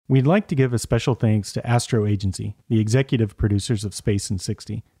We'd like to give a special thanks to Astro Agency, the executive producers of Space in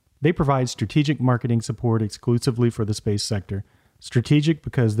 60. They provide strategic marketing support exclusively for the space sector. Strategic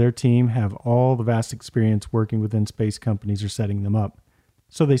because their team have all the vast experience working within space companies or setting them up.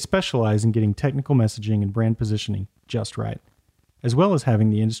 So they specialize in getting technical messaging and brand positioning just right, as well as having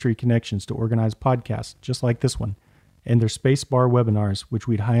the industry connections to organize podcasts just like this one, and their Space Bar webinars, which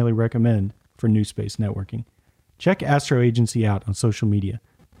we'd highly recommend for new space networking. Check Astro Agency out on social media.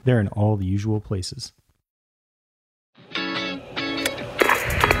 They're in all the usual places. 3,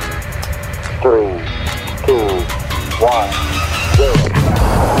 2, 1, 0.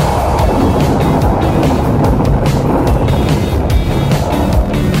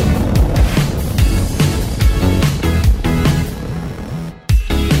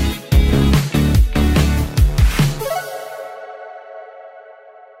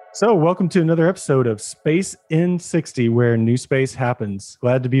 So welcome to another episode of Space in 60, where new space happens.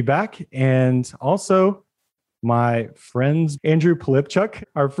 Glad to be back. And also my friends, Andrew Polipchuk,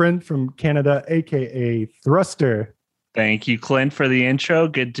 our friend from Canada, aka Thruster. Thank you, Clint, for the intro.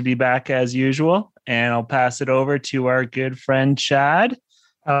 Good to be back as usual. And I'll pass it over to our good friend, Chad.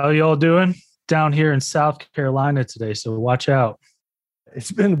 How y'all doing? Down here in South Carolina today, so watch out.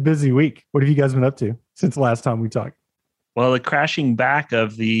 It's been a busy week. What have you guys been up to since the last time we talked? Well, the crashing back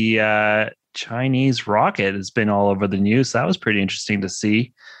of the Chinese rocket has been all over the news. That was pretty interesting to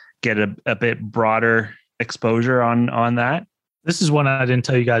see. Get a bit broader exposure on that. This is one I didn't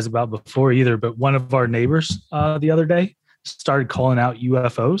tell you guys about before either, but one of our neighbors the other day started calling out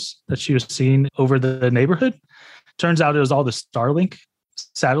UFOs that she was seeing over the neighborhood. Turns out it was all the Starlink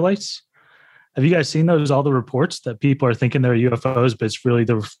satellites. Have you guys seen those, all the reports that people are thinking they're UFOs, but it's really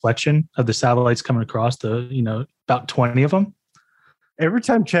the reflection of the satellites coming across about 20 of them? Every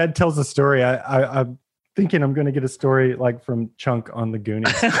time Chad tells a story, I'm thinking I'm going to get a story like from Chunk on the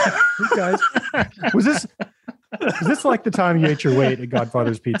Goonies. Hey guys, was this like the time you ate your weight at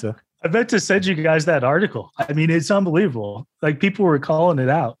Godfather's Pizza? I meant to send you guys that article. I mean, it's unbelievable. Like people were calling it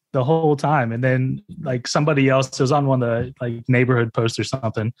out the whole time. And then like somebody else was on one of the like neighborhood posts or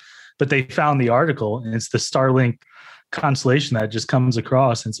something, but they found the article and it's the Starlink constellation that just comes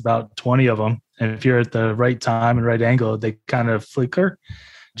across. And it's about 20 of them. And if you're at the right time and right angle, they kind of flicker,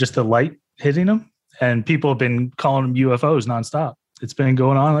 just the light hitting them. And people have been calling them UFOs nonstop. It's been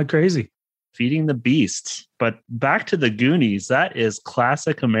going on like crazy. Feeding the beast. But back to the Goonies, that is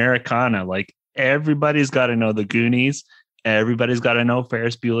classic Americana. Like everybody's got to know the Goonies. Everybody's got to know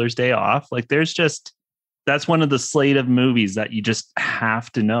Ferris Bueller's Day Off. Like that's one of the slate of movies that you just have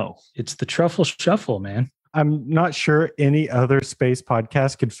to know. It's the truffle shuffle, man. I'm not sure any other space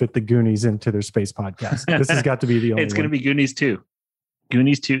podcast could fit the Goonies into their space podcast. This has got to be the only It's going to be Goonies 2.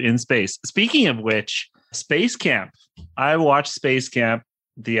 Goonies 2 in space. Speaking of which, Space Camp. I watched Space Camp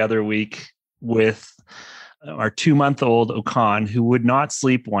the other week with our 2-month-old Okan, who would not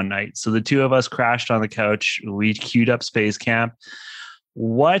sleep one night. So the two of us crashed on the couch. We queued up Space Camp.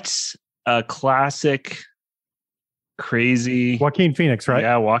 What a classic, crazy Joaquin Phoenix, right?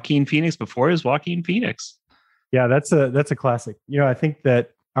 Yeah, Joaquin Phoenix before his Joaquin Phoenix. Yeah, that's a classic. You know, I think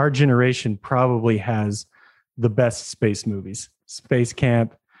that our generation probably has the best space movies. Space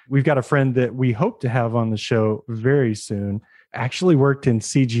Camp. We've got a friend that we hope to have on the show very soon. Actually worked in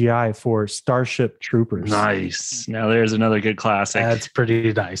CGI for Starship Troopers. Nice. Now there's another good classic. That's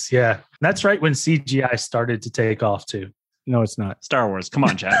pretty nice. Yeah. That's right when CGI started to take off too. No, it's not. Star Wars. Come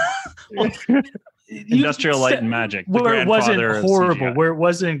on, Chad. Industrial Light and Magic. Where it wasn't horrible, where it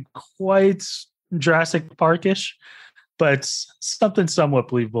wasn't quite Jurassic Park-ish, but something somewhat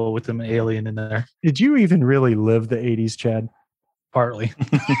believable with an alien in there. Did you even really live the 80s, Chad? Partly.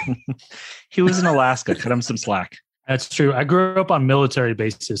 He was in Alaska. Cut him some slack. That's true. I grew up on military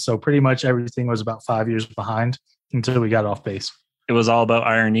bases, so pretty much everything was about 5 years behind until we got off base. It was all about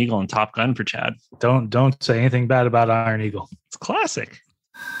Iron Eagle and Top Gun for Chad. Don't say anything bad about Iron Eagle. It's classic.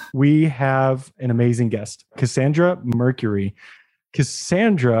 We have an amazing guest, Cassandra Mercury.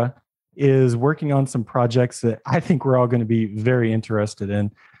 Cassandra is working on some projects that I think we're all going to be very interested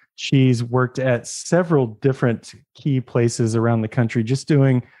in. She's worked at several different key places around the country, just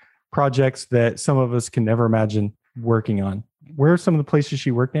doing projects that some of us can never imagine working on. Where are some of the places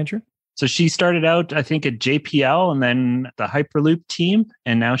she worked, Andrew? So she started out, I think, at JPL and then the Hyperloop team.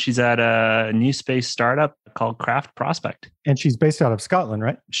 And now she's at a new space startup called Craft Prospect. And she's based out of Scotland,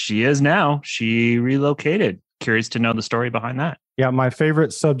 right? She is now. She relocated. Curious to know the story behind that. Yeah, my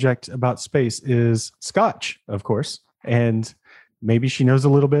favorite subject about space is Scotch, of course. And maybe she knows a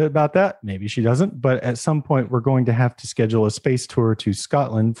little bit about that. Maybe she doesn't. But at some point, we're going to have to schedule a space tour to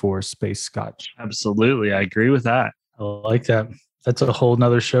Scotland for Space Scotch. Absolutely. I agree with that. I like that. That's a whole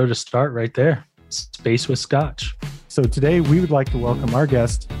nother show to start right there. Space with Scotch. So today we would like to welcome our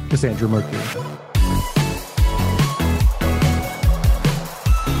guest, Cassandra Mercury.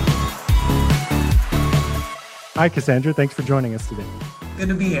 Hi, Cassandra. Thanks for joining us today. Good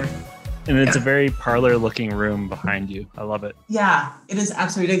to be here. And it's a very parlor looking room behind you. I love it. Yeah, it is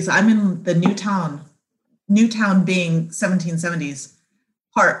absolutely ridiculous. I'm in the Newtown being 1770s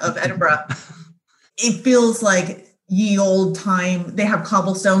part of Edinburgh. It feels like ye old time. They have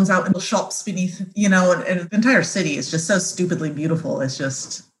cobblestones out in the shops beneath, and the entire city is just so stupidly beautiful. It's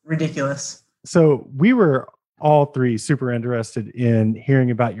just ridiculous. So we were all three super interested in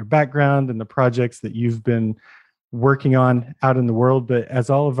hearing about your background and the projects that you've been working on out in the world. But as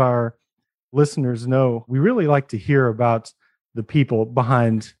all of our listeners know, we really like to hear about the people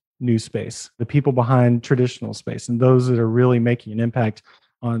behind new space, the people behind traditional space, and those that are really making an impact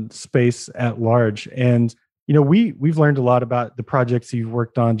on space at large. And, we've learned a lot about the projects you've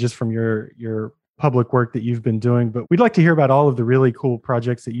worked on just from your public work that you've been doing, but we'd like to hear about all of the really cool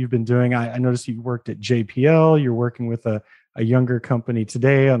projects that you've been doing. I noticed you worked at JPL, you're working with a younger company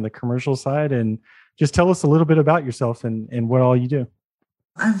today on the commercial side, and just tell us a little bit about yourself and what all you do.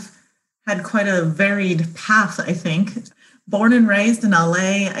 I've had quite a varied path, I think. Born and raised in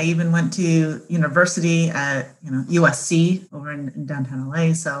LA. I even went to university at USC over in downtown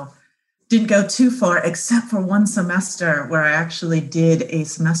LA. So didn't go too far except for one semester where I actually did a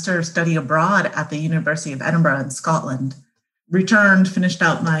semester study abroad at the University of Edinburgh in Scotland. Returned, finished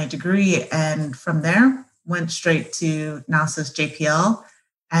out my degree, and from there went straight to NASA's JPL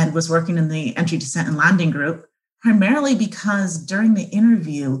and was working in the entry, descent, and landing group, primarily because during the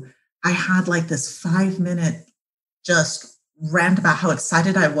interview, I had like this 5-minute just rant about how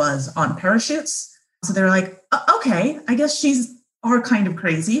excited I was on parachutes. So they were like, okay, I guess she's our kind of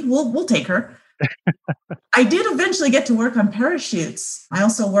crazy. We'll take her. I did eventually get to work on parachutes. I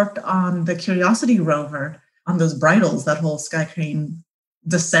also worked on the Curiosity rover on those bridles, that whole sky crane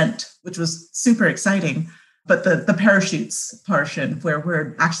descent, which was super exciting. But the parachutes portion, where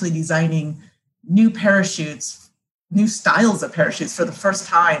we're actually designing new parachutes, new styles of parachutes for the first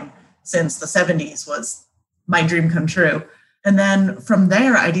time since the 70s, was my dream come true. And then from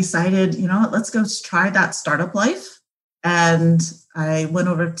there, I decided, let's go try that startup life. And I went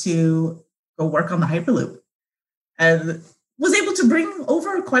over to go work on the Hyperloop and was able to bring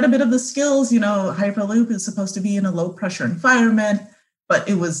over quite a bit of the skills. Hyperloop is supposed to be in a low pressure environment, but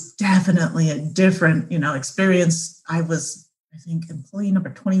it was definitely a different, experience. I was, I think, employee number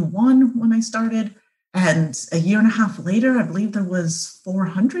 21 when I started. And a year and a half later, I believe there was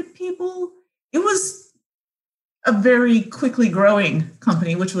 400 people. It was a very quickly growing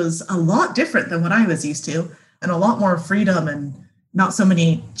company, which was a lot different than what I was used to, and a lot more freedom and not so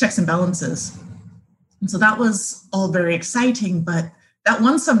many checks and balances. And so that was all very exciting. But that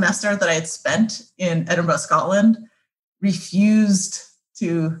one semester that I had spent in Edinburgh, Scotland, refused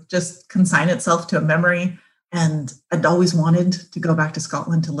to just consign itself to a memory. And I'd always wanted to go back to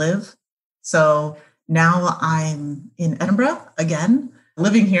Scotland to live. So now I'm in Edinburgh again,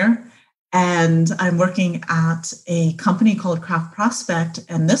 living here, and I'm working at a company called Craft Prospect.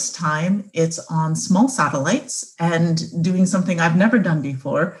 And this time it's on small satellites and doing something I've never done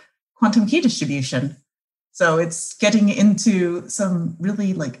before, quantum key distribution. So it's getting into some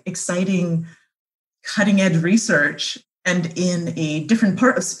really exciting cutting edge research and in a different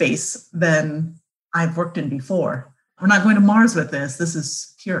part of space than I've worked in before. We're not going to Mars with this. This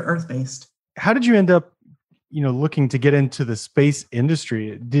is pure Earth-based. How did you end up, looking to get into the space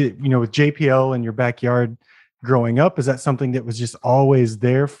industry? With JPL in your backyard growing up, is that something that was just always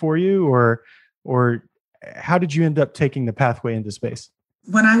there for you, or how did you end up taking the pathway into space?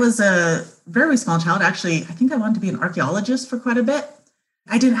 When I was a very small child, actually, I think I wanted to be an archaeologist for quite a bit.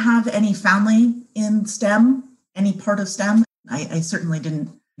 I didn't have any family in STEM, any part of STEM. I certainly didn't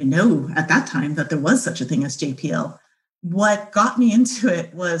know at that time that there was such a thing as JPL. What got me into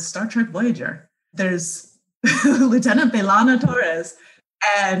it was Star Trek Voyager. There's Lieutenant B'Elanna Torres,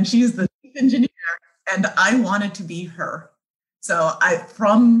 and she's the chief engineer, and I wanted to be her. So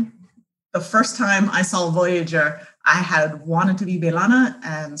from the first time I saw Voyager, I had wanted to be B'Elanna,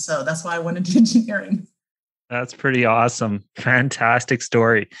 and so that's why I went into engineering. That's pretty awesome. Fantastic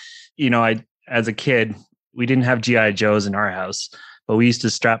story. As a kid, we didn't have G.I. Joes in our house, but we used to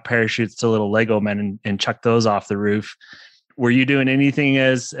strap parachutes to little Lego men and chuck those off the roof. Were you doing anything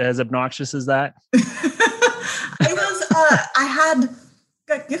as obnoxious as that? I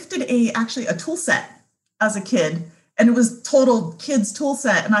got gifted a tool set as a kid, and it was total kids tool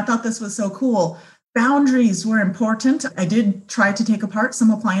set. And I thought this was so cool. Boundaries were important. I did try to take apart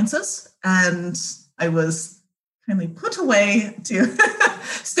some appliances, and I was kindly put away to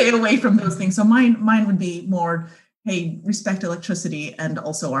stay away from those things. So mine would be more, hey, respect electricity and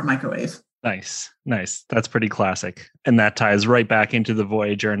also our microwave. Nice. That's pretty classic. And that ties right back into the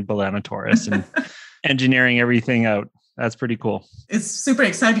Voyager and Bellana and engineering everything out. That's pretty cool. It's super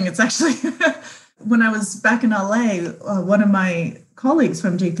exciting. It's actually, when I was back in LA, one of my colleagues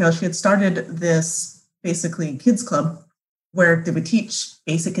from JPL, she had started this basically kids club where they would teach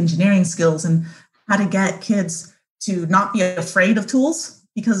basic engineering skills and how to get kids to not be afraid of tools.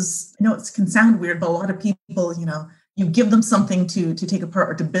 Because I know it can sound weird, but a lot of people, you give them something to take apart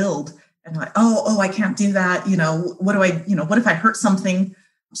or to build. And like, oh, I can't do that. What if I hurt something?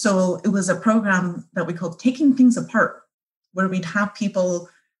 So it was a program that we called Taking Things Apart, where we'd have people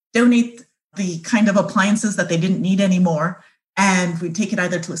donate the kind of appliances that they didn't need anymore. And we'd take it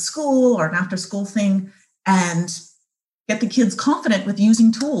either to a school or an after school thing and get the kids confident with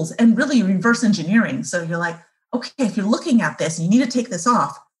using tools and really reverse engineering. So you're like, okay, if you're looking at this and you need to take this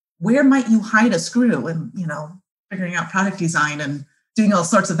off, where might you hide a screw? And, figuring out product design and doing all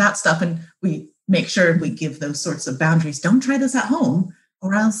sorts of that stuff. And we make sure we give those sorts of boundaries. Don't try this at home,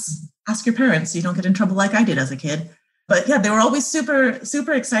 or else ask your parents so you don't get in trouble like I did as a kid. But yeah, they were always super,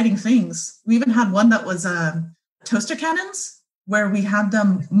 super exciting things. We even had one that was toaster cannons, where we had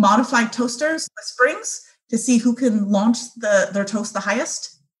them modify toasters with springs to see who can launch their toast the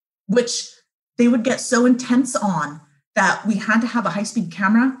highest, which they would get so intense on that we had to have a high-speed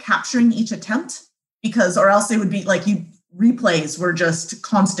camera capturing each attempt, or else they would be like, replays were just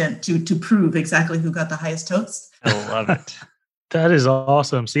constant to prove exactly who got the highest toast. I love it. That is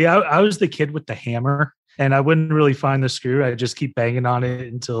awesome. See, I was the kid with the hammer, and I wouldn't really find the screw. I'd just keep banging on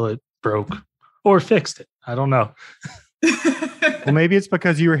it until it broke or fixed it. I don't know. Well, maybe it's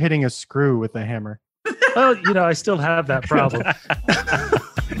because you were hitting a screw with a hammer. Well, I still have that problem.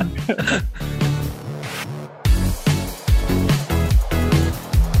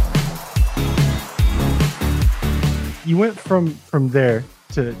 You went from there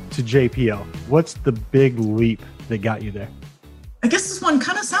to JPL. What's the big leap that got you there? I guess this one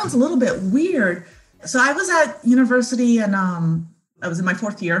kind of sounds a little bit weird. So I was at university and I was in my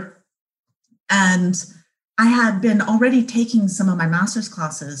 4th year, and I had been already taking some of my master's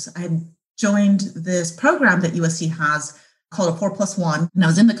classes. I had joined this program that USC has called a 4+1. And I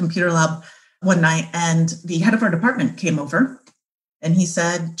was in the computer lab one night, and the head of our department came over and he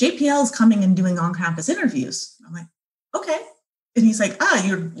said, JPL is coming and doing on-campus interviews. I'm like, okay. And he's like,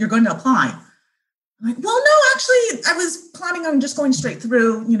 you're going to apply. I'm like, well, no, actually, I was planning on just going straight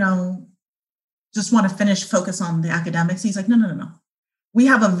through, just want to focus on the academics. He's like, no. We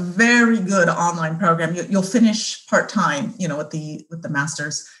have a very good online program. You'll finish part-time, with the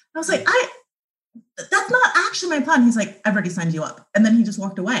master's. I was like, that's not actually my plan. He's like, I've already signed you up. And then he just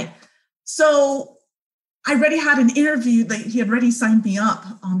walked away. So I already had an interview. He had already signed me up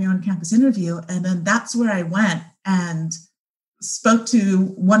on the on-campus interview. And then that's where I went and spoke to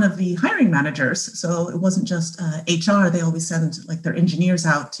one of the hiring managers. So it wasn't just HR. They always send their engineers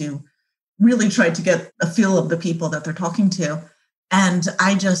out to really try to get a feel of the people that they're talking to. And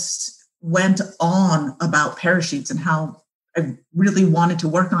I just went on about parachutes and how I really wanted to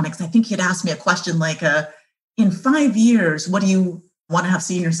work on it. Because I think he had asked me a question like, in 5 years, what do you want to have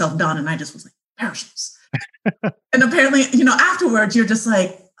seen yourself done? And I just was like, parachutes. And apparently, afterwards, you're just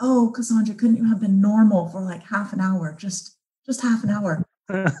like, oh, Cassandra, couldn't you have been normal for like half an hour? Just half an hour.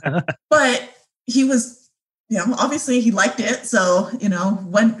 But he was, obviously he liked it. So,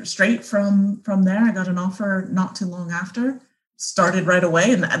 went straight from there. I got an offer not too long after, started right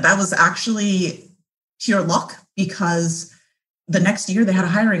away. And that was actually pure luck, because the next year they had a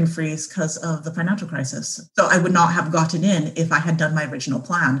hiring freeze because of the financial crisis. So I would not have gotten in if I had done my original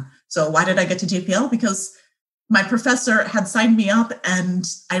plan. So why did I get to JPL? Because my professor had signed me up and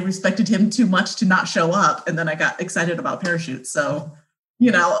I respected him too much to not show up. And then I got excited about parachutes. So,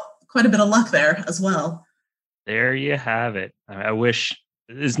 quite a bit of luck there as well. There you have it. I wish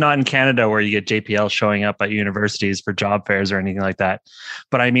it's not in Canada where you get JPL showing up at universities for job fairs or anything like that.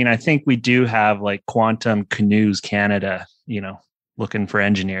 But I mean, I think we do have like Quantum Canoes Canada, looking for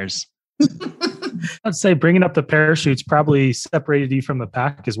engineers. I'd say bringing up the parachutes probably separated you from the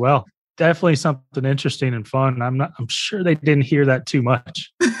pack as well. Definitely something interesting and fun. I'm sure they didn't hear that too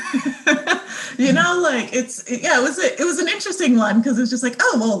much. It was an interesting one, because it's just like,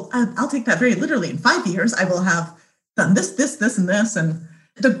 oh, well, I'll take that very literally. In 5 years, I will have done this, and this. And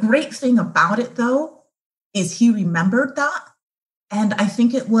the great thing about it, though, is he remembered that. And I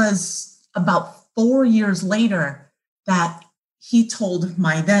think it was about 4 years later that he told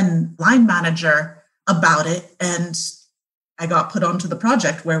my then line manager about it. And I got put onto the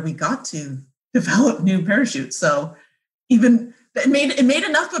project where we got to develop new parachutes. So even it made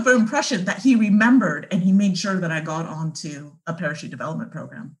enough of an impression that he remembered, and he made sure that I got onto a parachute development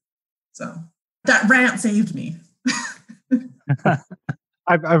program. So that rant saved me.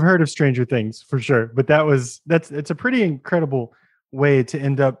 I've heard of Stranger Things for sure, but it's a pretty incredible way to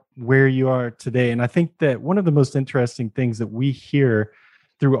end up where you are today. And I think that one of the most interesting things that we hear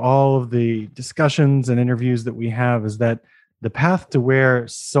through all of the discussions and interviews that we have is that the path to where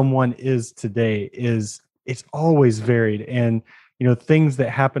someone is today it's always varied. And, things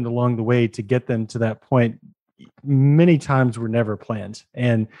that happened along the way to get them to that point many times were never planned.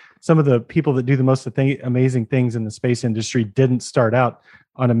 And some of the people that do the most amazing things in the space industry didn't start out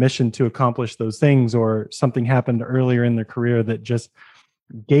on a mission to accomplish those things, or something happened earlier in their career that just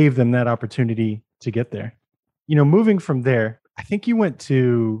gave them that opportunity to get there. Moving from there, I think you went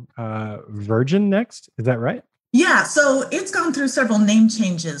to Virgin next. Is that right? Yeah. So it's gone through several name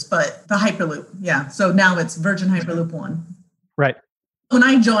changes, but the Hyperloop. Yeah. So now it's Virgin Hyperloop One. Right. When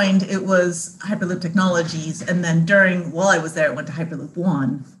I joined, it was Hyperloop Technologies. And then while I was there, it went to Hyperloop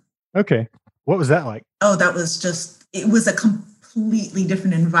One. Okay. What was that like? Oh, it was a completely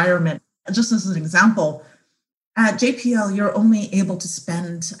different environment. Just as an example, at JPL, you're only able to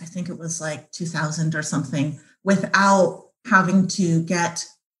spend, I think it was like 2,000 or something, without having to get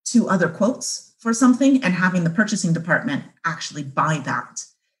 2 other quotes for something and having the purchasing department actually buy that.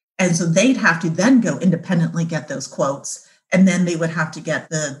 And so they'd have to then go independently get those quotes, and then they would have to get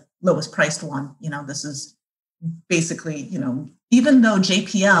the lowest priced one. This is basically, even though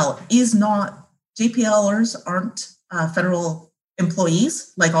JPLers aren't federal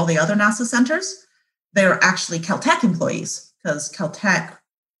employees like all the other NASA centers, they're actually Caltech employees, because Caltech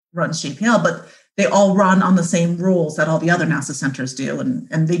runs JPL, but they all run on the same rules that all the other NASA centers do.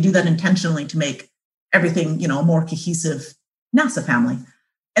 And they do that intentionally to make everything, a more cohesive NASA family.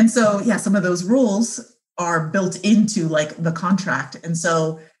 And so, yeah, some of those rules are built into like the contract. And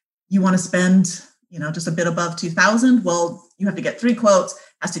so you want to spend, just a bit above 2,000. Well, you have to get 3 quotes,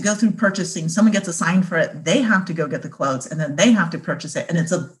 has to go through purchasing. Someone gets assigned for it. They have to go get the quotes, and then they have to purchase it. And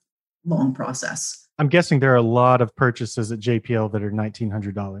it's a long process. I'm guessing there are a lot of purchases at JPL that are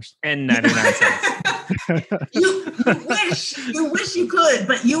 $1,900 and 99 cents. You wish you could,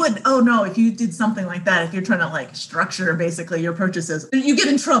 but you would. Oh no! If you did something like that, if you're trying to like structure basically your purchases, you get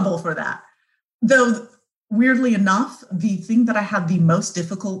in trouble for that. Though weirdly enough, the thing that I had the most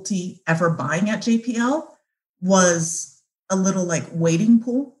difficulty ever buying at JPL was a little like wading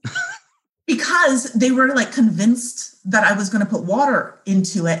pool. Because they were like convinced that I was going to put water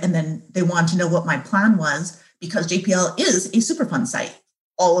into it. And then they wanted to know what my plan was, because JPL is a Superfund site.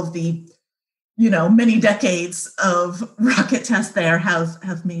 All of the, many decades of rocket tests there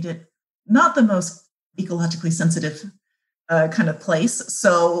have made it not the most ecologically sensitive kind of place.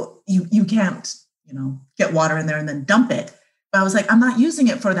 So you can't, get water in there and then dump it. But I was like, I'm not using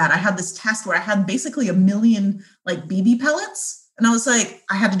it for that. I had this test where I had basically 1 million like BB pellets. And I was like,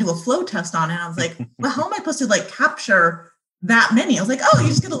 I had to do a flow test on it. And I was like, well, how am I supposed to like capture that many? I was like, oh, you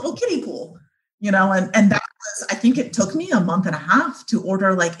just get a little kiddie pool, and that was, I think it took me a month and a half to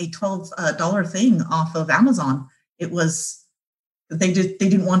order like a $12 thing off of Amazon. It was, they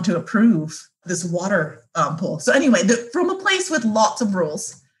didn't want to approve this water pool. So anyway, from a place with lots of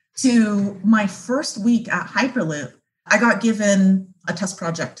rules to my first week at Hyperloop, I got given a test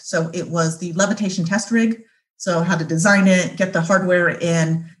project. So it was the levitation test rig. So how to design it, get the hardware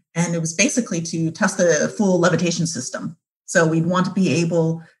in, and it was basically to test the full levitation system. So we'd want to be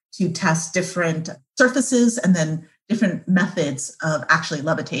able to test different surfaces and then different methods of actually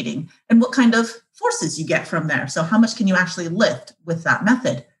levitating and what kind of forces you get from there. So how much can you actually lift with that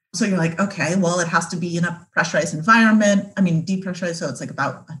method? So you're like, okay, well, it has to be in a pressurized environment. Depressurized, so it's like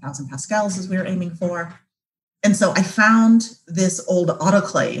about 1,000 pascals as we were aiming for. And so I found this old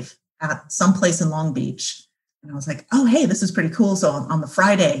autoclave at some place in Long Beach. And I was like, oh, hey, this is pretty cool. So on the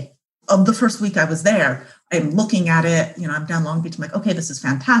Friday of the first week I was there, I'm looking at it, I'm down Long Beach. I'm like, okay, this is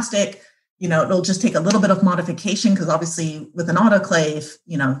fantastic. It'll just take a little bit of modification, because obviously with an autoclave,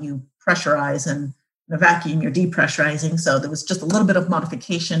 you pressurize, and in a vacuum, you're depressurizing. So there was just a little bit of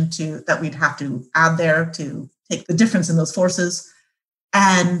modification that we'd have to add there to take the difference in those forces.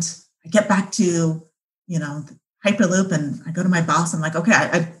 And I get back to, Hyperloop, and I go to my boss. I'm like,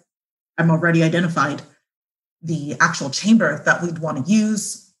 okay, I'm already identified the actual chamber that we'd want to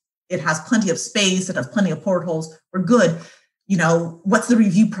use. It has plenty of space. It has plenty of portholes. We're good. What's the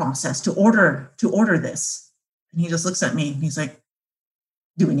review process to order this? And he just looks at me and he's like,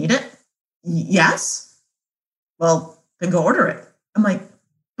 do we need it? Yes. Well, then go order it. I'm like,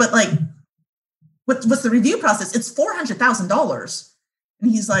 but like, what's the review process? It's $400,000.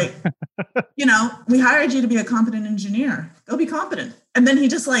 And he's like, we hired you to be a competent engineer. Go be competent. And then he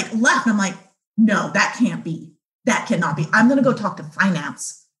just like left. I'm like, no, that can't be. That cannot be. I'm going to go talk to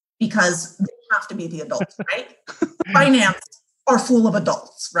finance because they have to be the adults, right? Finance are full of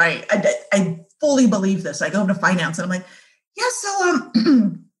adults, right? I fully believe this. I go to finance and I'm like, yeah, so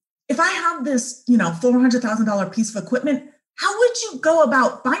if I have this, $400,000 piece of equipment, how would you go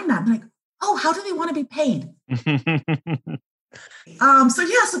about buying that? I'm like, oh, how do they want to be paid? So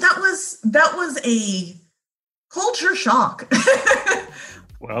that was a culture shock.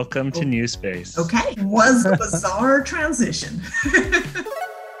 Welcome to New Space. Okay, it was a bizarre transition.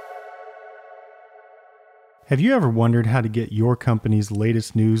 Have you ever wondered how to get your company's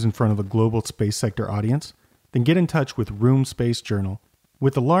latest news in front of a global space sector audience? Then get in touch with Room Space Journal.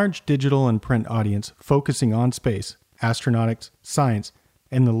 With a large digital and print audience focusing on space, astronautics, science,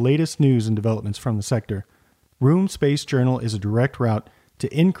 and the latest news and developments from the sector, Room Space Journal is a direct route to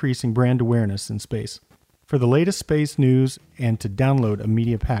increasing brand awareness in space. For the latest space news and to download a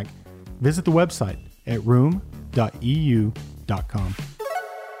media pack, visit the website at room.eu.com.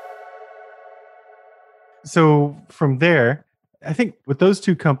 So from there, I think with those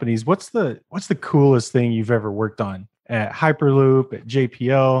two companies, what's the coolest thing you've ever worked on? At Hyperloop, at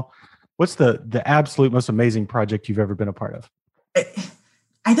JPL? What's the absolute most amazing project you've ever been a part of?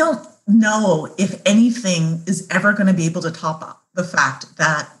 I don't know if anything is ever going to be able to top up the fact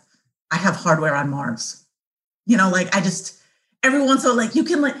that I have hardware on Mars. Every once in a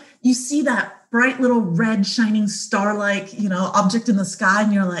while, you see that bright little red shining star-like, object in the sky,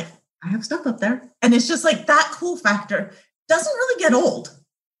 and you're like, I have stuff up there. And it's just like that cool factor doesn't really get old.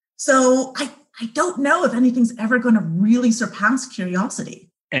 So I don't know if anything's ever going to really surpass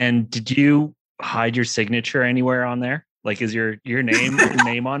Curiosity. And did you hide your signature anywhere on there? Like, is your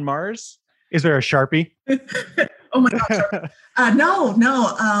name on Mars? Is there a Sharpie? Oh my gosh.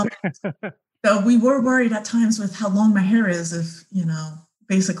 No. So we were worried at times with how long my hair is, if,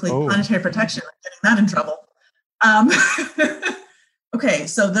 basically planetary protection, getting that in trouble. Okay,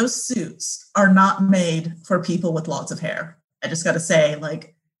 so those suits are not made for people with lots of hair. I just got to say,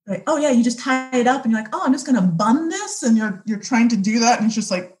 oh yeah, you just tie it up and you're like, oh, I'm just going to bun this. And you're trying to do that. And it's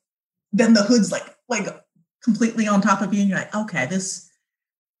just like, then the hood's like completely on top of you. And you're like, okay, these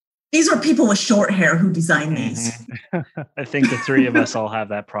are people with short hair who designed these. I think the three of us all have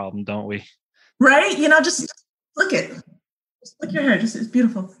that problem, don't we? Right? Just look at it. Just look your hair. It's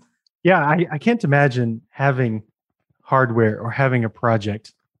beautiful. Yeah, I can't imagine having hardware or having a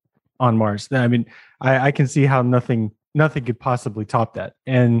project on Mars. I mean, I can see how nothing could possibly top that.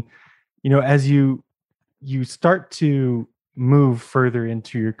 And, as you start to move further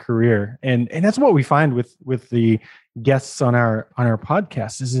into your career, and that's what we find with the guests on our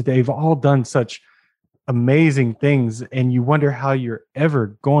podcast, is that they've all done such amazing things, and you wonder how you're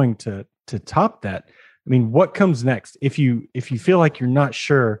ever going to top that. I mean, what comes next? If you feel like you're not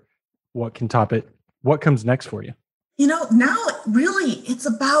sure what can top it, what comes next for you? Now really it's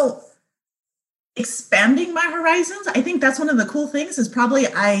about expanding my horizons. I think that's one of the cool things is probably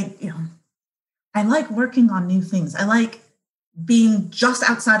I like working on new things. I like being just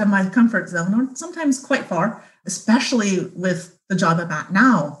outside of my comfort zone, or sometimes quite far, especially with the job I'm at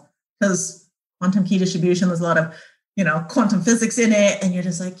now, because quantum key distribution, there's a lot of, quantum physics in it. And you're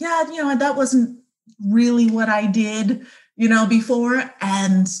just like, yeah, that wasn't really what I did, before.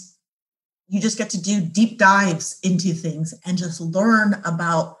 And you just get to do deep dives into things and just learn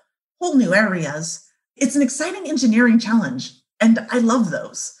about whole new areas. It's an exciting engineering challenge, and I love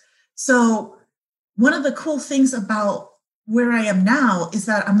those. So one of the cool things about where I am now is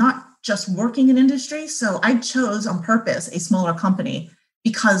that I'm not just working in industry. So I chose on purpose a smaller company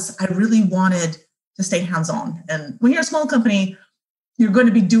because I really wanted to stay hands-on. And when you're a small company, you're going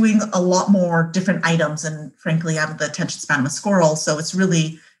to be doing a lot more different items. And frankly, I have the attention span of a squirrel. So it's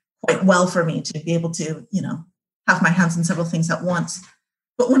really quite well for me to be able to, have my hands in several things at once.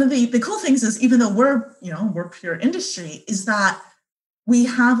 But one of the cool things is, even though we're pure industry, is that we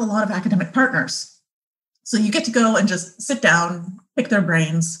have a lot of academic partners. So you get to go and just sit down, pick their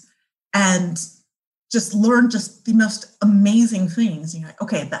brains, and just learn just the most amazing things. And you're like,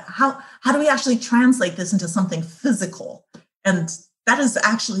 okay, but how do we actually translate this into something physical? And that is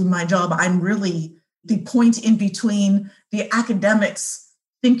actually my job. I'm really the point in between the academics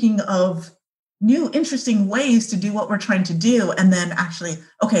thinking of new, interesting ways to do what we're trying to do. And then actually,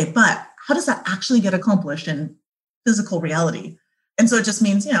 okay, but how does that actually get accomplished in physical reality? And so it just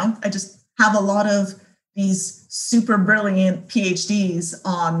means, I just have a lot of these super brilliant PhDs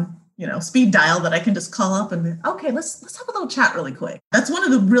on, speed dial that I can just call up and be, okay, let's have a little chat really quick. That's one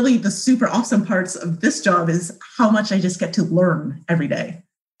of the super awesome parts of this job is how much I just get to learn every day.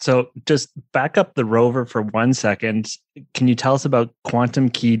 So just back up the rover for 1 second. Can you tell us about quantum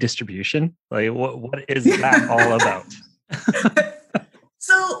key distribution? Like what is that all about?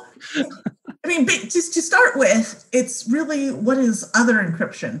 So, I mean, just to start with, it's really what is other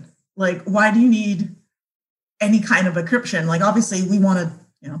encryption? Like, why do you need any kind of encryption? Like, obviously, we want to,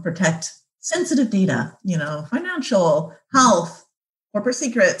 protect sensitive data, financial, health, corporate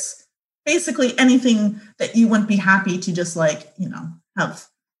secrets, basically anything that you wouldn't be happy to just have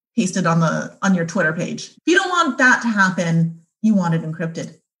pasted on your Twitter page. If you don't want that to happen, you want it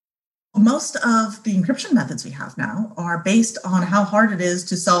encrypted. Most of the encryption methods we have now are based on how hard it is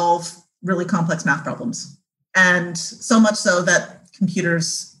to solve really complex math problems. And so much so that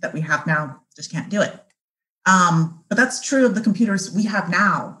computers that we have now just can't do it. But that's true of the computers we have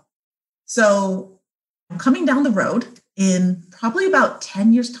now. So coming down the road, in probably about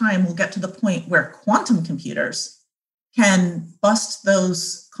 10 years' time, we'll get to the point where quantum computers can bust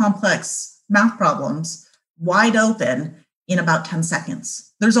those complex math problems wide open in about 10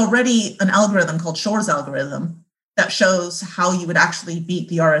 seconds. There's already an algorithm called Shor's algorithm that shows how you would actually beat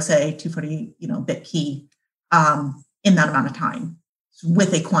the RSA 240 bit key in that amount of time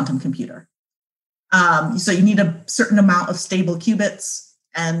with a quantum computer. So you need a certain amount of stable qubits,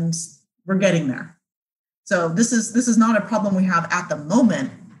 and we're getting there. So this is not a problem we have at the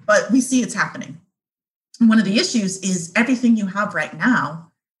moment, but we see it's happening. And one of the issues is everything you have right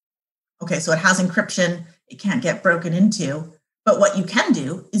now. Okay, so it has encryption, it can't get broken into, but what you can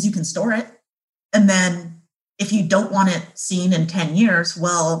do is you can store it. And then if you don't want it seen in 10 years,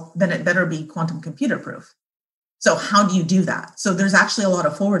 well, then it better be quantum computer proof. So how do you do that? So there's actually a lot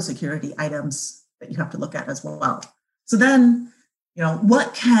of forward security items that you have to look at as well. So then,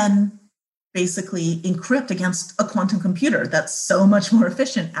 what can basically encrypt against a quantum computer that's so much more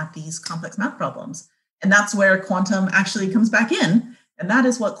efficient at these complex math problems? And that's where quantum actually comes back in. And that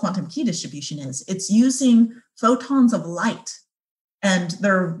is what quantum key distribution is. It's using photons of light, and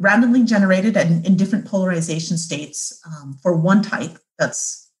they're randomly generated in different polarization states for one type.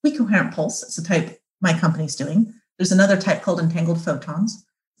 That's weak coherent pulse. It's the type my company's doing. There's another type called entangled photons.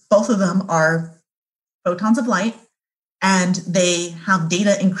 Both of them are photons of light, and they have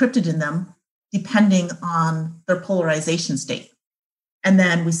data encrypted in them depending on their polarization state. And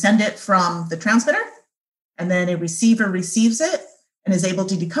then we send it from the transmitter, and then a receiver receives it and is able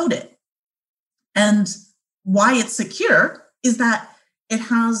to decode it. And why it's secure is that it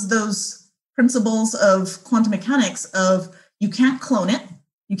has those principles of quantum mechanics of you can't clone it,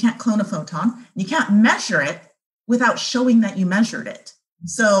 you can't clone a photon, you can't measure it without showing that you measured it.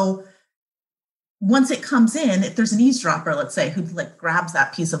 So once it comes in, if there's an eavesdropper, let's say, who grabs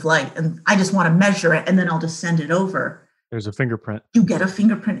that piece of light and I just want to measure it and then I'll just send it over. There's a fingerprint. You get a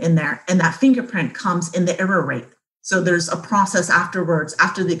fingerprint in there, and that fingerprint comes in the error rate. So there's a process afterwards,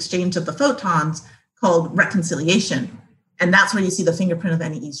 after the exchange of the photons, called reconciliation. And that's where you see the fingerprint of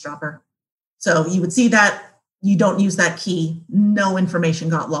any eavesdropper. So you would see that you don't use that key, no information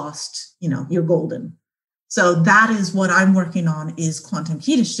got lost, you're golden. So that is what I'm working on, is quantum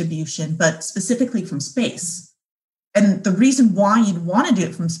key distribution, but specifically from space. And the reason why you'd want to do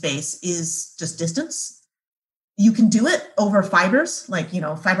it from space is just distance. You can do it over fibers,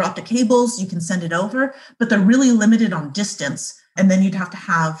 fiber optic cables, you can send it over, but they're really limited on distance. And then you'd have to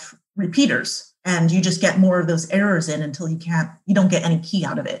have repeaters, and you just get more of those errors in until you don't get any key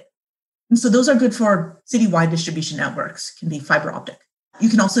out of it. And so those are good for citywide distribution networks, can be fiber optic. You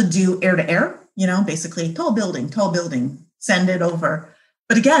can also do air to air, basically tall building, send it over.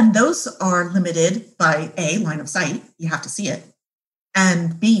 But again, those are limited by A, line of sight, you have to see it,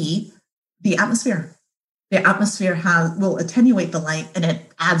 and B, the atmosphere. The atmosphere will attenuate the light, and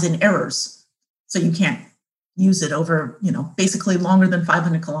it adds in errors. So you can't use it over, basically longer than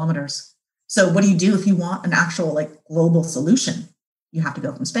 500 kilometers. So what do you do if you want an actual global solution? You have to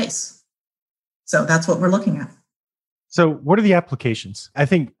go from space. So that's what we're looking at. So what are the applications? I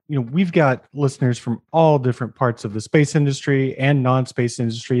think, we've got listeners from all different parts of the space industry and non-space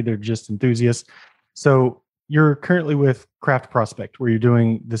industry. They're just enthusiasts. So you're currently with Craft Prospect, where you're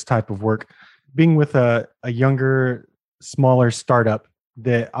doing this type of work. Being with a younger, smaller startup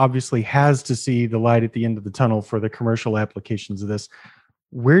that obviously has to see the light at the end of the tunnel for the commercial applications of this,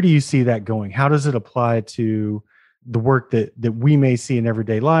 where do you see that going? How does it apply to the work that we may see in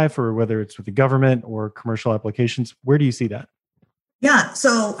everyday life, or whether it's with the government or commercial applications? Where do you see that? Yeah,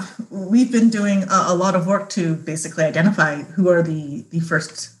 so we've been doing a lot of work to basically identify who are the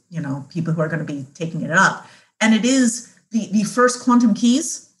first, people who are going to be taking it up. And it is the first quantum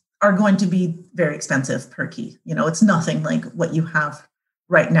keys are going to be very expensive per key. It's nothing like what you have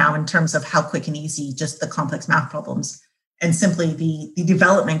right now in terms of how quick and easy just the complex math problems and simply the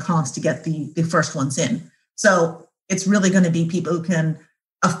development cost to get the first ones in. So it's really going to be people who can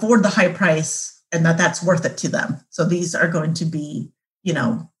afford the high price and that's worth it to them. So these are going to be,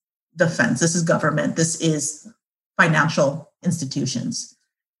 defense. This is government. This is financial institutions.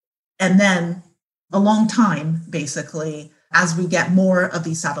 And then a long time, basically, as we get more of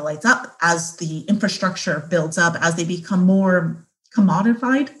these satellites up, as the infrastructure builds up, as they become more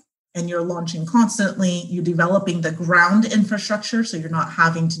commodified, and you're launching constantly, you're developing the ground infrastructure, so you're not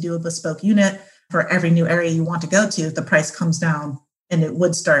having to do a bespoke unit for every new area you want to go to, the price comes down and it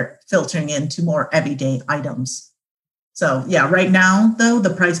would start filtering into more everyday items. So yeah, right now, though,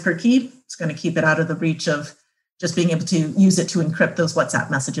 the price per key is going to keep it out of the reach of just being able to use it to encrypt those WhatsApp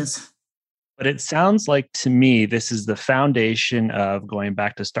messages. But it sounds like to me, this is the foundation of going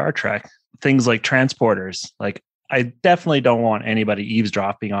back to Star Trek, things like transporters. Like, I definitely don't want anybody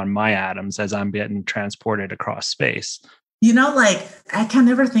eavesdropping on my atoms as I'm getting transported across space. I can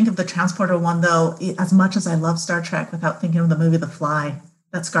never think of the transporter one, though, as much as I love Star Trek, without thinking of the movie The Fly.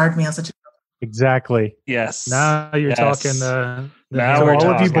 That scarred me as a child. Exactly. Yes. Now you're talking Now Now we're all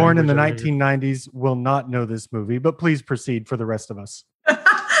of you talking. born in the 1990s will not know this movie, but please proceed for the rest of us.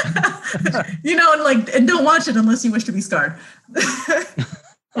 And don't watch it unless you wish to be scarred.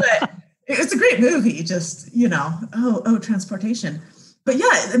 But it's a great movie, just, transportation. But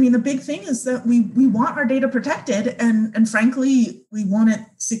yeah, I mean, the big thing is that we want our data protected and frankly, we want it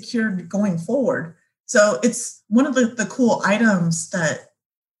secured going forward. So it's one of the cool items that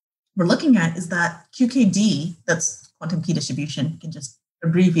we're looking at is that QKD, that's quantum key distribution, you can just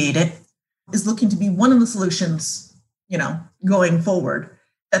abbreviate it, is looking to be one of the solutions, going forward.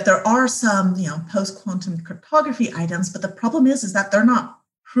 That there are some, post-quantum cryptography items, but the problem is that they're not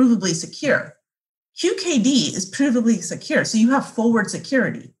provably secure. QKD is provably secure, so you have forward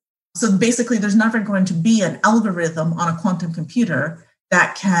security. So basically, there's never going to be an algorithm on a quantum computer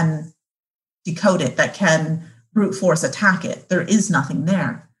that can decode it, that can brute force attack it. There is nothing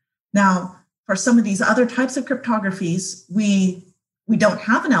there. Now, for some of these other types of cryptographies, we don't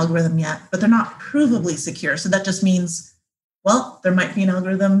have an algorithm yet, but they're not provably secure. So that just means, well, there might be an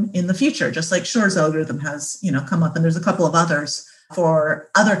algorithm in the future, just like Shor's algorithm has, come up, and there's a couple of others for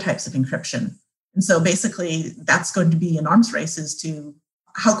other types of encryption. And so basically, that's going to be an arms race as to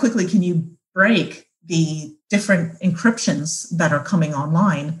how quickly can you break the different encryptions that are coming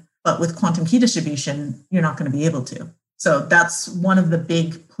online. But with quantum key distribution, you're not going to be able to. So that's one of the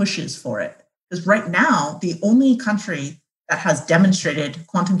big pushes for it. Because right now, the only country that has demonstrated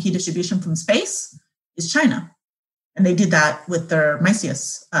quantum key distribution from space is China. And they did that with their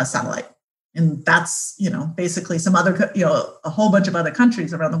MICEUS satellite. And that's, basically some other, a whole bunch of other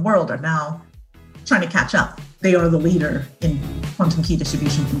countries around the world are now trying to catch up. They are the leader in quantum key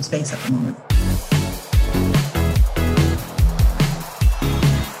distribution from space at the moment.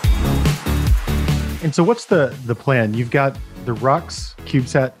 And so what's the plan? You've got the ROX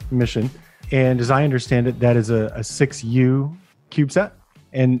CubeSat mission. And as I understand it, that is a 6U CubeSat.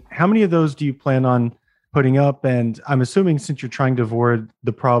 And how many of those do you plan on putting up? And I'm assuming since you're trying to avoid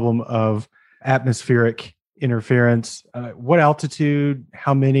the problem of atmospheric interference, what altitude,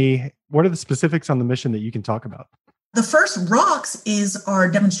 how many, what are the specifics on the mission that you can talk about? The first ROX is our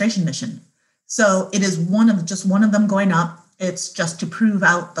demonstration mission. So it is one of them going up. It's just to prove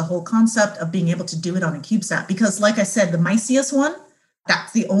out the whole concept of being able to do it on a CubeSat. Because like I said, the MICEUS one,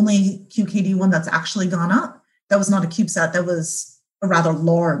 that's the only QKD one that's actually gone up. That was not a CubeSat. That was a rather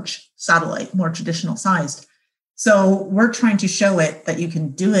large satellite, more traditional sized. So we're trying to show it that you can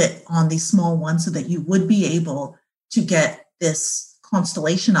do it on these small ones so that you would be able to get this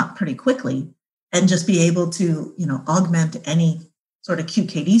constellation up pretty quickly and just be able to, augment any sort of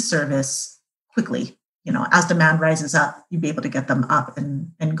QKD service quickly. As demand rises up, you'd be able to get them up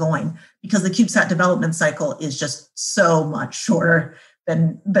and going, because the CubeSat development cycle is just so much shorter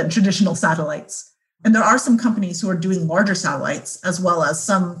than traditional satellites. And there are some companies who are doing larger satellites as well as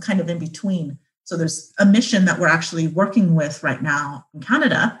some kind of in between. So there's a mission that we're actually working with right now in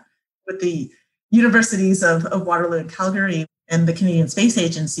Canada with the universities of Waterloo and Calgary and the Canadian Space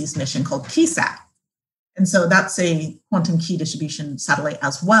Agency's mission called KeySat. And so that's a quantum key distribution satellite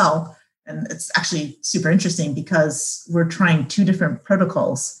as well. And it's actually super interesting because we're trying two different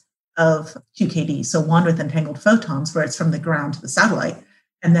protocols of QKD. So one with entangled photons, where it's from the ground to the satellite.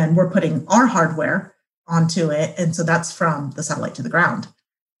 And then we're putting our hardware onto it. And so that's from the satellite to the ground,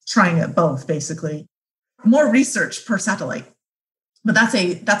 trying it both, basically. More research per satellite. But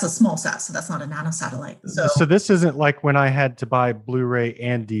that's a small sat, so that's not a nanosatellite. So this isn't like when I had to buy Blu-ray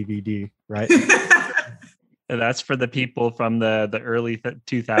and DVD, right? That's for the people from the early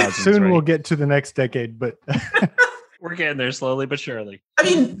 2000s. Soon right? we'll get to the next decade, but We're getting there slowly but surely. I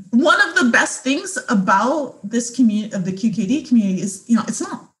mean, one of the best things about this community of the QKD community is, it's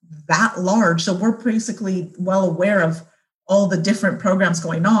not that large. So we're basically well aware of all the different programs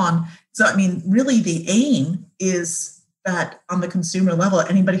going on. So, I mean, really the aim is that on the consumer level,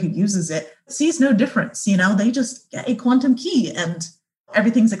 anybody who uses it sees no difference. They just get a quantum key and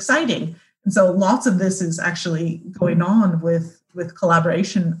everything's exciting. And so lots of this is actually going on with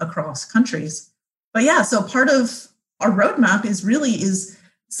collaboration across countries. But yeah, so part of our roadmap is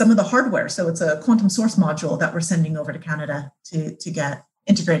some of the hardware. So it's a quantum source module that we're sending over to Canada to get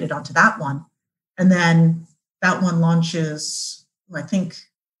integrated onto that one. And then that one launches, I think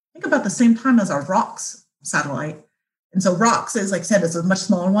about the same time as our ROX satellite. And so ROX is, like I said, it's a much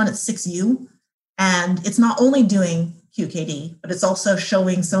smaller one. It's 6U. And it's not only doing QKD, but it's also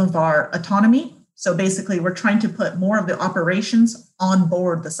showing some of our autonomy. So basically, we're trying to put more of the operations on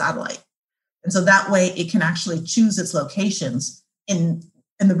board the satellite. And so that way it can actually choose its locations. And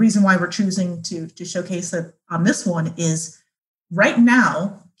the reason why we're choosing to showcase it on this one is right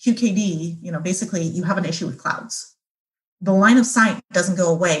now, QKD, basically you have an issue with clouds. The line of sight doesn't go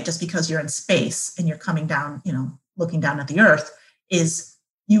away just because you're in space and you're coming down, looking down at the Earth. Is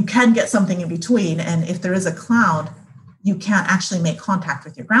you can get something in between. And if there is a cloud, you can't actually make contact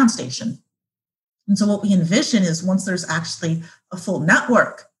with your ground station. And so what we envision is once there's actually a full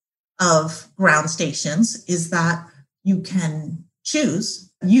network of ground stations, is that you can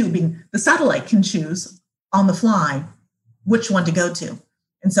choose, you being the satellite can choose on the fly which one to go to.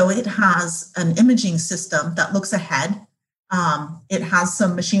 And so it has an imaging system that looks ahead. It has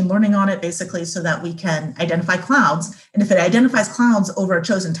some machine learning on it, basically, so that we can identify clouds. And if it identifies clouds over a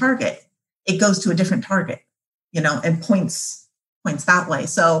chosen target, it goes to a different target, and points that way.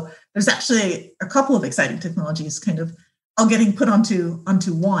 So there's actually a couple of exciting technologies kind of all getting put onto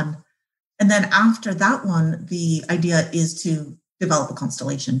one. And then after that one, the idea is to develop a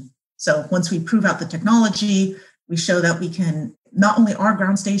constellation. So once we prove out the technology, we show that we can not only our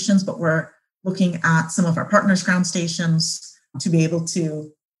ground stations, but we're looking at some of our partners' ground stations to be able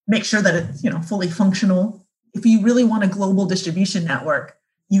to make sure that it's fully functional. If you really want a global distribution network,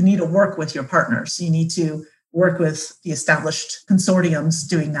 you need to work with your partners. You need to work with the established consortiums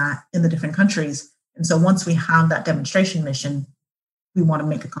doing that in the different countries. And so once we have that demonstration mission, we want to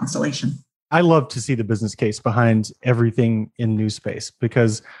make a constellation. I love to see the business case behind everything in New Space,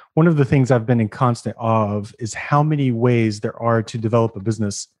 because one of the things I've been in constant awe of is how many ways there are to develop a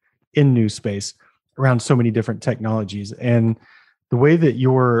business in New Space around so many different technologies. And the way that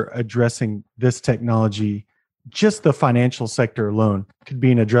you're addressing this technology, just the financial sector alone could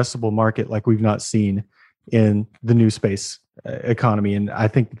be an addressable market like we've not seen in the New Space economy. And I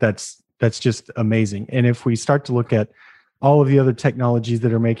think that's just amazing. And if we start to look at all of the other technologies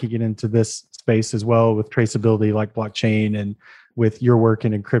that are making it into this space as well, with traceability like blockchain and with your work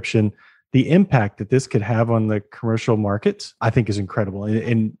in encryption, the impact that this could have on the commercial markets, I think is incredible.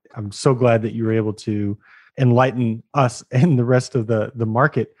 And I'm so glad that you were able to enlighten us and the rest of the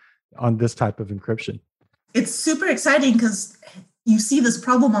market on this type of encryption. It's super exciting because you see this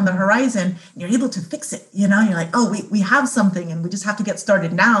problem on the horizon and you're able to fix it. You're like, oh, we have something and we just have to get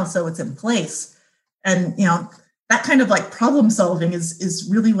started now so it's in place. And, that kind of like problem solving is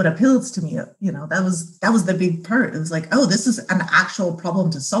really what appeals to me. That was the big part. It was like, oh, this is an actual problem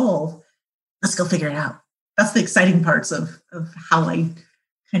to solve. Let's go figure it out. That's the exciting parts of how I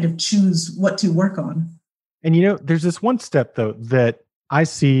kind of choose what to work on. And, there's this one step, though, that I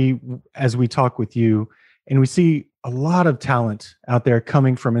see as we talk with you, and we see a lot of talent out there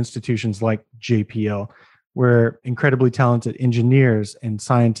coming from institutions like JPL, where incredibly talented engineers and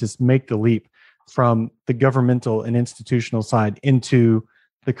scientists make the leap from the governmental and institutional side into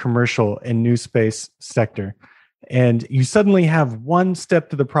the commercial and New Space sector. And you suddenly have one step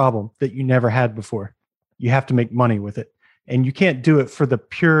to the problem that you never had before. You have to make money with it. And you can't do it for the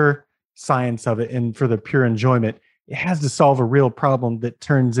pure science of it and for the pure enjoyment. It has to solve a real problem that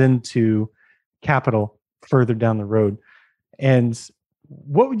turns into capital further down the road. And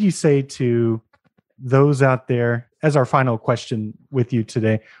what would you say to those out there, as our final question with you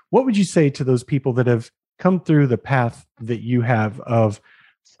today, what would you say to those people that have come through the path that you have of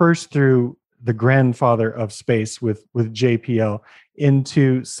first through the grandfather of space with JPL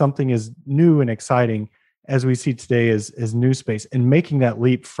into something as new and exciting as we see today as New Space, and making that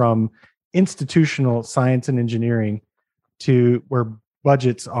leap from institutional science and engineering to where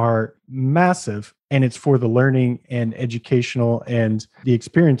budgets are massive, and it's for the learning and educational and the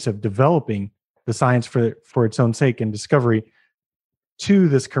experience of developing the science for its own sake and discovery to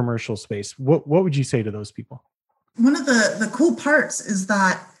this commercial space. What would you say to those people? One of the cool parts is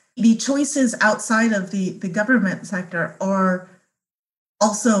that the choices outside of the government sector are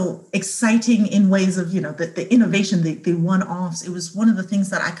also exciting in ways of, the innovation, the one-offs. It was one of the things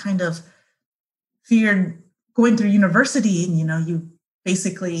that I kind of feared going through university. And, you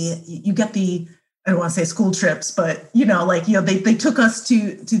basically, you get I don't want to say school trips, but, they took us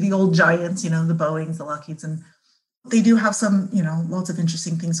to the old giants, the Boeings, the Lockheeds, and they do have some, lots of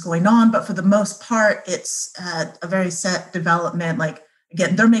interesting things going on. But for the most part, it's a very set development. Like,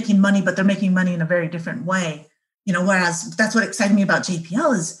 again, they're making money, but they're making money in a very different way. Whereas that's what excited me about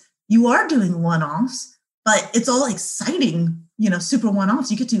JPL is you are doing one-offs, but it's all exciting, super one-offs.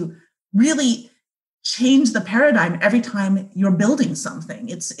 You get to really change the paradigm every time you're building something.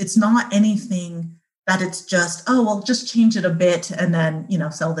 It's not anything that it's just, just change it a bit and then,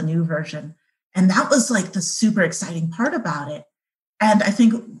 sell the new version. And that was like the super exciting part about it. And I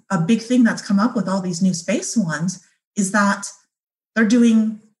think a big thing that's come up with all these new space ones is that they're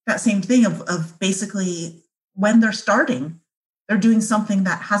doing that same thing of basically when they're starting, they're doing something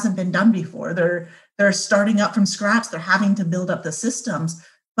that hasn't been done before. They're starting up from scratch. They're having to build up the systems,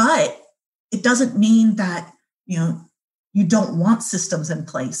 but it doesn't mean that, you don't want systems in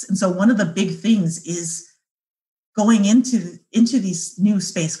place. And so one of the big things is going into these new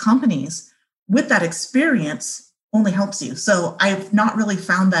space companies with that experience only helps you. So I've not really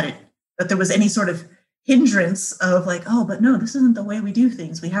found that there was any sort of hindrance of like, but no, this isn't the way we do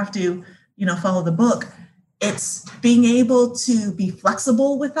things. We have to, follow the book. It's being able to be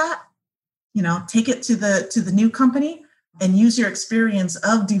flexible with that, take it to the new company and use your experience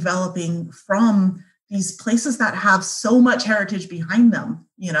of developing from these places that have so much heritage behind them.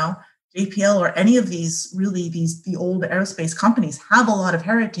 JPL or any of these the old aerospace companies have a lot of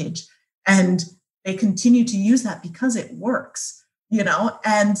heritage, and they continue to use that because it works,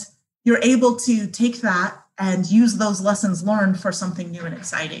 and you're able to take that and use those lessons learned for something new and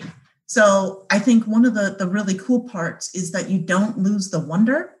exciting. So I think one of the really cool parts is that you don't lose the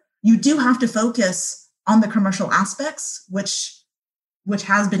wonder. You do have to focus on the commercial aspects, which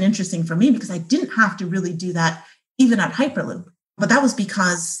has been interesting for me because I didn't have to really do that even at Hyperloop. But that was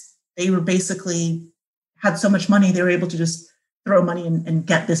because they were basically had so much money, they were able to just throw money and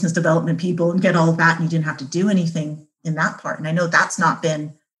get business development people and get all of that. And you didn't have to do anything in that part. And I know that's not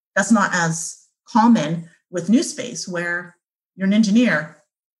as common with New Space, where you're an engineer,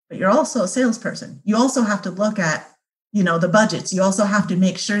 but you're also a salesperson. You also have to look at, the budgets. You also have to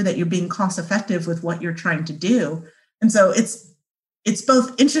make sure that you're being cost effective with what you're trying to do. And so it's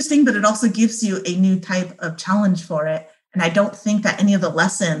both interesting, but it also gives you a new type of challenge for it. And I don't think that any of the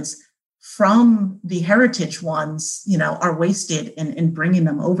lessons from the heritage ones, are wasted in bringing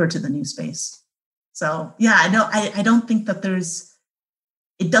them over to the New Space. So yeah, I don't think that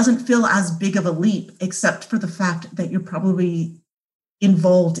it doesn't feel as big of a leap, except for the fact that you're probably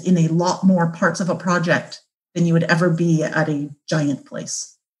involved in a lot more parts of a project than you would ever be at a giant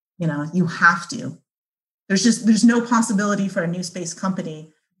place. You have to. There's no possibility for a New Space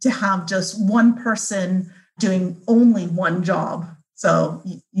company to have just one person doing only one job. So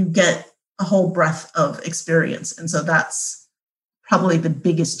you get a whole breadth of experience. And so that's probably the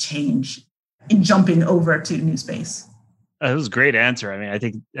biggest change in jumping over to New Space. That was a great answer. I mean,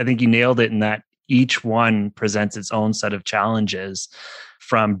 I think you nailed it in that each one presents its own set of challenges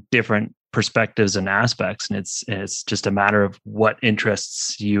from different perspectives and aspects. And it's just a matter of what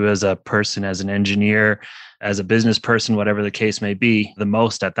interests you as a person, as an engineer, as a business person, whatever the case may be, the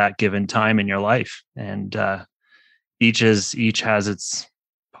most at that given time in your life. And each has its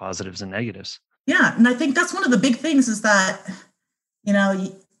positives and negatives. Yeah. And I think that's one of the big things is that,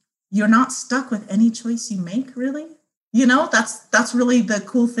 you're not stuck with any choice you make, really. That's really the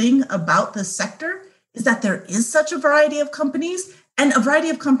cool thing about this sector is that there is such a variety of companies, and a variety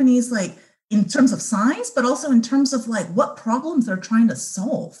of companies like in terms of size, but also in terms of like what problems they're trying to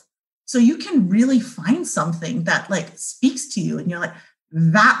solve. So you can really find something that like speaks to you and you're like,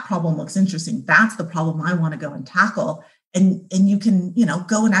 that problem looks interesting. That's the problem I want to go and tackle. And you can,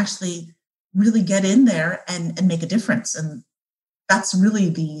 go and actually really get in there and make a difference. And that's really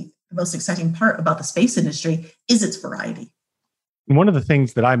the most exciting part about the space industry is its variety. One of the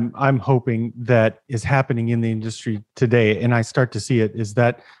things that I'm hoping that is happening in the industry today, and I start to see it, is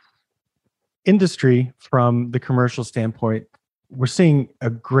that industry from the commercial standpoint, we're seeing a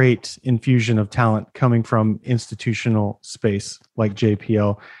great infusion of talent coming from institutional space like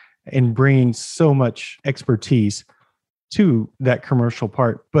JPL and bringing so much expertise. to that commercial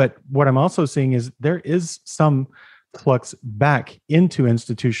part. But what I'm also seeing is there is some flux back into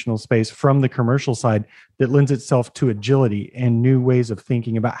institutional space from the commercial side that lends itself to agility and new ways of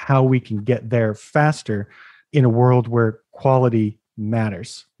thinking about how we can get there faster in a world where quality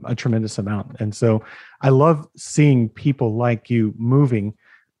matters a tremendous amount. And so I love seeing people like you moving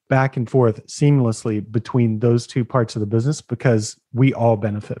back and forth seamlessly between those two parts of the business because we all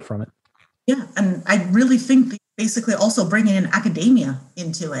benefit from it. Yeah. And I really think that basically also bringing in academia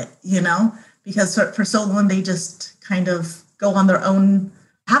into it, because for so long they just kind of go on their own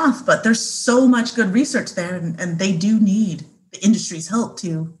path, but there's so much good research there and they do need the industry's help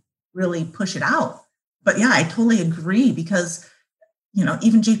to really push it out. But yeah, I totally agree because,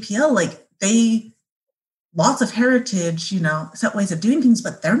 even JPL, lots of heritage, set ways of doing things,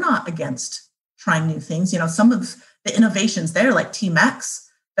 but they're not against trying new things. Some of the innovations there, like TeamX,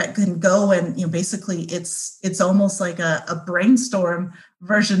 that can go and, basically it's almost like a brainstorm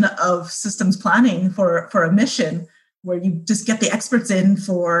version of systems planning for a mission where you just get the experts in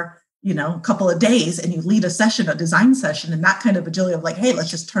for, a couple of days and you lead a design session, and that kind of agility of hey,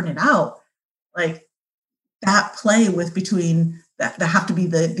 let's just turn it out. That play between that have to be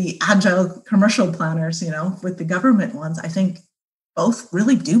the agile commercial planners, with the government ones, I think both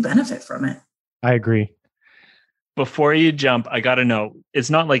really do benefit from it. I agree. Before you jump, I got to know, it's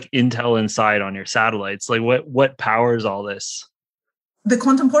not like Intel Inside on your satellites. What powers all this? The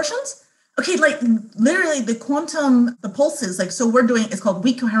quantum portions? Okay, literally the pulses, so we're doing, it's called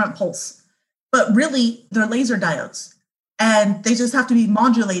weak coherent pulse, but really they're laser diodes and they just have to be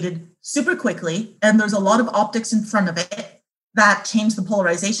modulated super quickly. And there's a lot of optics in front of it that change the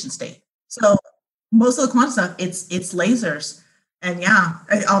polarization state. So most of the quantum stuff, it's lasers. And yeah,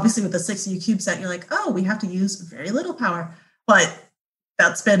 obviously with the 6U CubeSat, you're we have to use very little power, but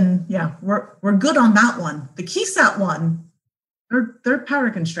that's been, we're good on that one. The KeySat one, they're power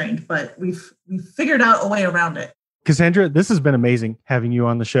constrained, but we've figured out a way around it. Cassandra, this has been amazing having you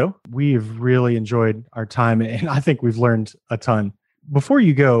on the show. We've really enjoyed our time and I think we've learned a ton. Before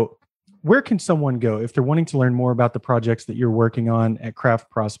you go, where can someone go if they're wanting to learn more about the projects that you're working on at Craft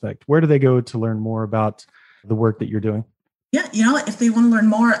Prospect? Where do they go to learn more about the work that you're doing? Yeah, if they want to learn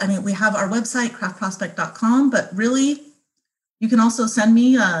more, we have our website, craftprospect.com, but really, you can also send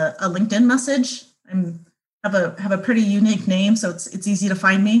me a LinkedIn message. I have a pretty unique name, so it's easy to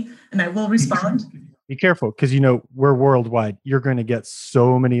find me, and I will respond. Be careful, because we're worldwide. You're going to get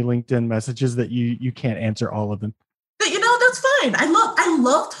so many LinkedIn messages that you can't answer all of them. But that's fine. I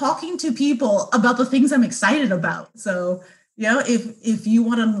love talking to people about the things I'm excited about. So, if you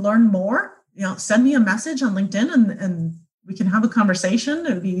want to learn more, send me a message on LinkedIn and we can have a conversation.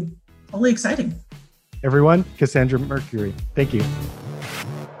 It would be totally exciting. Everyone, Cassandra Mercury. Thank you.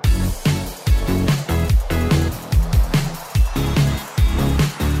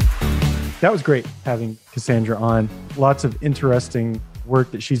 That was great having Cassandra on. Lots of interesting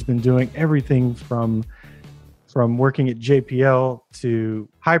work that she's been doing. Everything from working at JPL to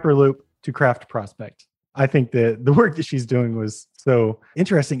Hyperloop to Craft Prospect. I think the work that she's doing was so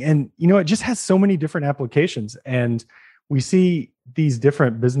interesting. And, it just has so many different applications. And we see these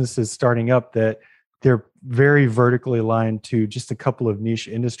different businesses starting up that they're very vertically aligned to just a couple of niche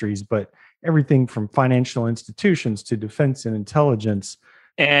industries, but everything from financial institutions to defense and intelligence.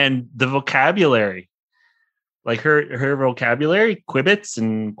 And the vocabulary, her vocabulary, qubits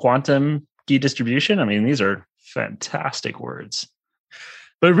and quantum key distribution. These are fantastic words.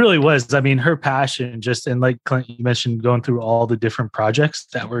 But it really was, her passion just, and like Clint, you mentioned going through all the different projects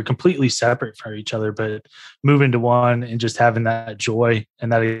that were completely separate from each other, but moving to one and just having that joy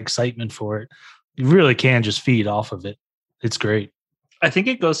and that excitement for it, you really can just feed off of it. It's great. I think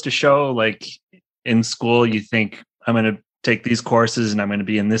it goes to show, in school, you think I'm going to take these courses and I'm going to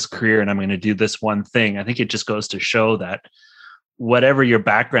be in this career and I'm going to do this one thing. I think it just goes to show that whatever your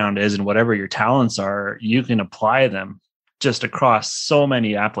background is and whatever your talents are, you can apply them just across so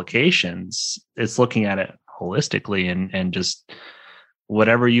many applications. It's looking at it holistically and just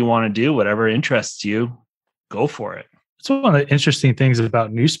whatever you want to do, whatever interests you, go for it. It's one of the interesting things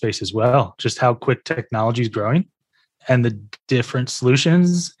about new space as well, just how quick technology is growing and the different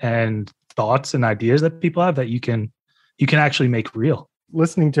solutions and thoughts and ideas that people have that you can actually make real.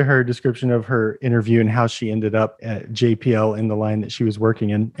 Listening to her description of her interview and how she ended up at JPL in the line that she was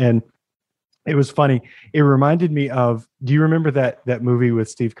working in. And it was funny. It reminded me of, do you remember that movie with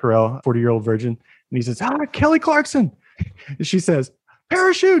Steve Carell, 40-Year-Old Virgin? And he says, Kelly Clarkson. And she says,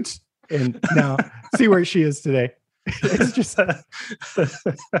 parachutes. And now see where she is today. It's just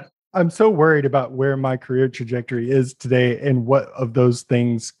I'm so worried about where my career trajectory is today and what of those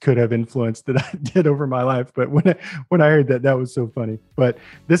things could have influenced that I did over my life. But when I heard that, that was so funny. But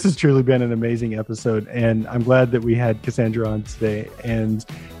this has truly been an amazing episode, and I'm glad that we had Cassandra on today. And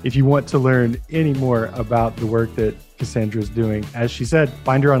if you want to learn any more about the work that Cassandra is doing, as she said,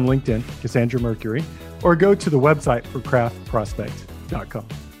 find her on LinkedIn, Cassandra Mercury, or go to the website for craftprospect.com.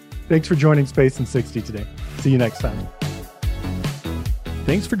 Thanks for joining Space in 60 today. See you next time.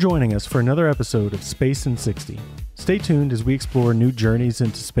 Thanks for joining us for another episode of Space in 60. Stay tuned as we explore new journeys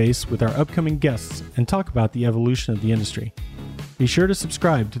into space with our upcoming guests and talk about the evolution of the industry. Be sure to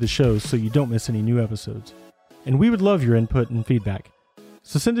subscribe to the show so you don't miss any new episodes. And we would love your input and feedback.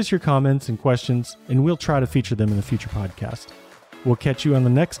 So send us your comments and questions, and we'll try to feature them in a future podcast. We'll catch you on the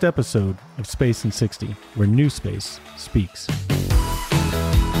next episode of Space in 60, where new space speaks.